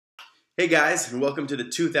Hey guys, and welcome to the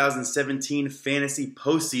 2017 Fantasy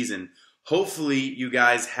Postseason. Hopefully you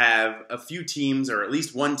guys have a few teams, or at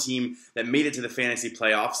least one team, that made it to the fantasy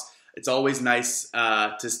playoffs. It's always nice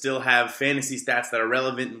to still have fantasy stats that are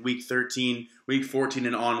relevant in Week 13, Week 14,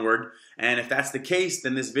 and onward. And if that's the case,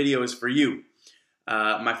 then this video is for you.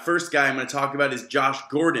 My first guy I'm going to talk about is Josh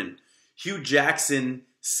Gordon. Hugh Jackson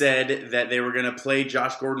said that they were going to play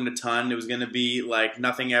Josh Gordon a ton. It was going to be like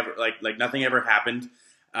nothing ever happened.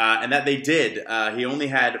 And that they did. He only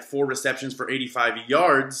had 4 receptions for 85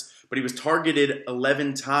 yards, but he was targeted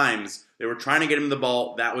 11 times. They were trying to get him the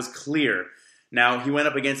ball. That was clear. Now, he went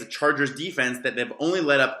up against the Chargers defense that they've only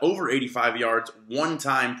let up over 85 yards one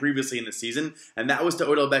time previously in the season, and that was to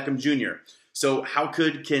Odell Beckham Jr. So how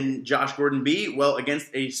good can Josh Gordon be? Well,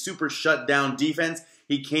 against a super shutdown defense,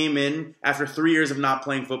 he came in after 3 years of not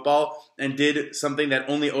playing football and did something that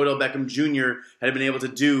only Odell Beckham Jr. had been able to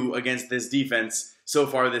do against this defense so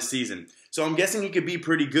far this season. So I'm guessing he could be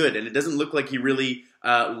pretty good, and it doesn't look like he really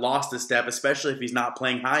lost a step, especially if he's not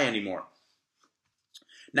playing high anymore.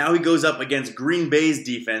 Now he goes up against Green Bay's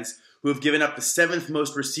defense, who have given up the 7th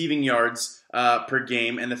most receiving yards per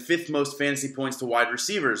game and the 5th most fantasy points to wide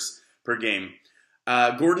receivers per game.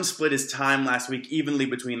 Gordon split his time last week evenly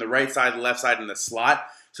between the right side, the left side, and the slot.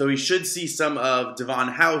 So he should see some of Devon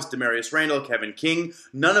House, Demarius Randall, Kevin King,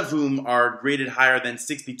 none of whom are graded higher than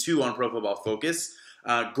 62 on Pro Football Focus.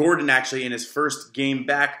 Gordon actually in his first game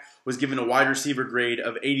back was given a wide receiver grade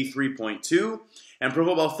of 83.2. And Pro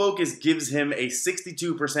Football Focus gives him a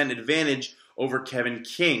 62% advantage over Kevin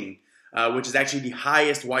King, which is actually the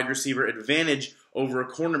highest wide receiver advantage over a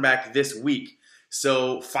cornerback this week.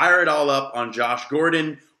 So fire it all up on Josh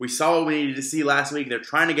Gordon. We saw what we needed to see last week. They're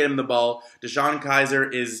trying to get him the ball. DeShone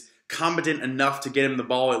Kizer is competent enough to get him the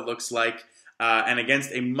ball, it looks like. And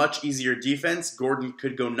against a much easier defense, Gordon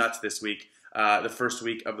could go nuts this week, the first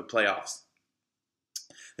week of the playoffs.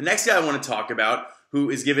 The next guy I want to talk about, who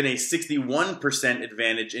is given a 61%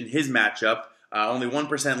 advantage in his matchup, only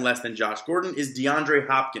 1% less than Josh Gordon, is DeAndre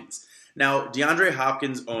Hopkins. Now, DeAndre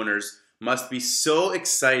Hopkins owners must be so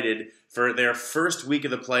excited for their first week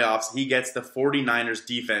of the playoffs. He gets the 49ers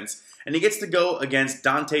defense, and he gets to go against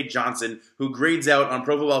Dante Johnson, who grades out on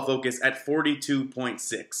Pro Football Focus at 42.6.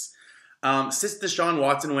 Since Deshaun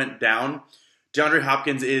Watson went down, DeAndre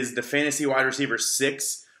Hopkins is the fantasy wide receiver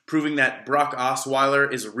 6, proving that Brock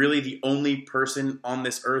Osweiler is really the only person on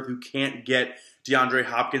this earth who can't get DeAndre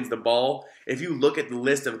Hopkins the ball. If you look at the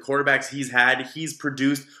list of quarterbacks he's had, he's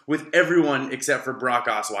produced with everyone except for Brock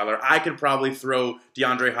Osweiler. I could probably throw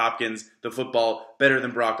DeAndre Hopkins the football better than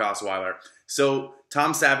Brock Osweiler. So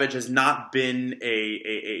Tom Savage has not been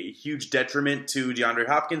a huge detriment to DeAndre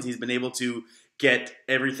Hopkins. He's been able to get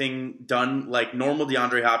everything done like normal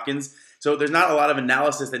DeAndre Hopkins. So there's not a lot of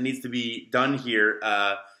analysis that needs to be done here.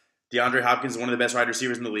 DeAndre Hopkins is one of the best wide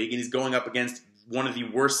receivers in the league, and he's going up against one of the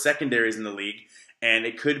worst secondaries in the league, and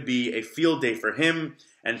it could be a field day for him.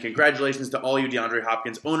 And congratulations to all you DeAndre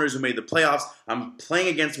Hopkins owners who made the playoffs. I'm playing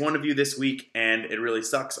against one of you this week, and it really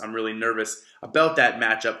sucks. I'm really nervous about that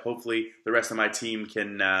matchup. Hopefully the rest of my team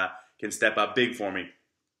can step up big for me.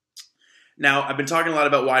 Now, I've been talking a lot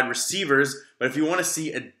about wide receivers, but if you want to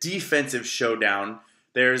see a defensive showdown,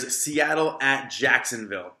 there's Seattle at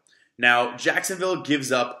Jacksonville. Now, Jacksonville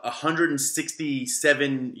gives up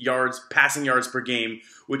 167 passing yards per game,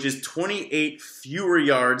 which is 28 fewer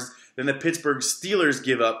yards than the Pittsburgh Steelers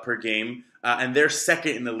give up per game, and they're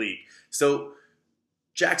second in the league. So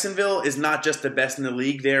Jacksonville is not just the best in the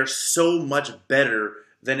league, they're so much better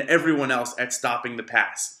than everyone else at stopping the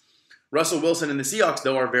pass. Russell Wilson and the Seahawks,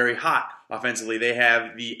 though, are very hot offensively. They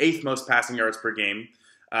have the 8th most passing yards per game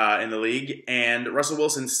in the league, and Russell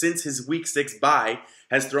Wilson, since his Week 6 bye,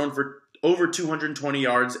 has thrown for over 220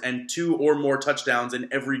 yards and 2 or more touchdowns in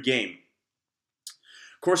every game.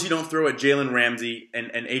 Of course, you don't throw at Jalen Ramsey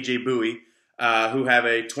and A.J. Bowie, who have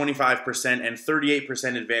a 25% and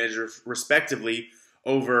 38% advantage, respectively,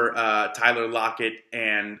 over Tyler Lockett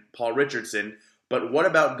and Paul Richardson. But what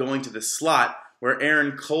about going to the slot, where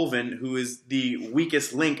Aaron Colvin, who is the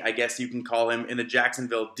weakest link, I guess you can call him, in the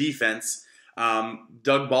Jacksonville defense,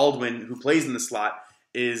 Doug Baldwin, who plays in the slot,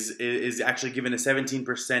 is actually given a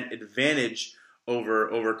 17% advantage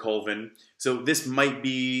over Colvin. So this might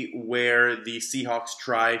be where the Seahawks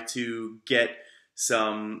try to get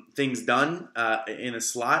some things done in a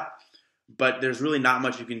slot, but there's really not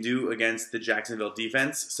much you can do against the Jacksonville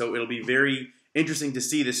defense. So it'll be very interesting to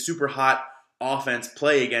see this super hot offense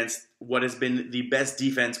play against what has been the best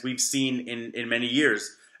defense we've seen in many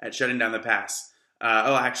years at shutting down the pass.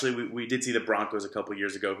 Actually, we did see the Broncos a couple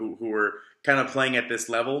years ago who were kind of playing at this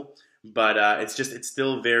level, but it's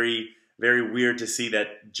still very, very weird to see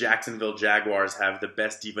that Jacksonville Jaguars have the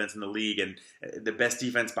best defense in the league and the best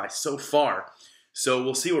defense by so far. So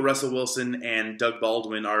we'll see what Russell Wilson and Doug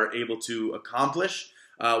Baldwin are able to accomplish.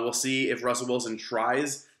 We'll see if Russell Wilson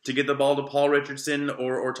tries to get the ball to Paul Richardson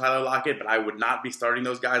or Tyler Lockett, but I would not be starting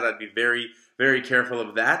those guys. I'd be very, very careful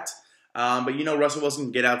of that. But Russell Wilson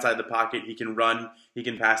can get outside the pocket. He can run. He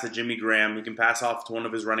can pass to Jimmy Graham. He can pass off to one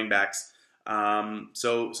of his running backs.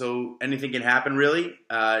 So anything can happen, really.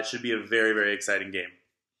 It should be a very, very exciting game.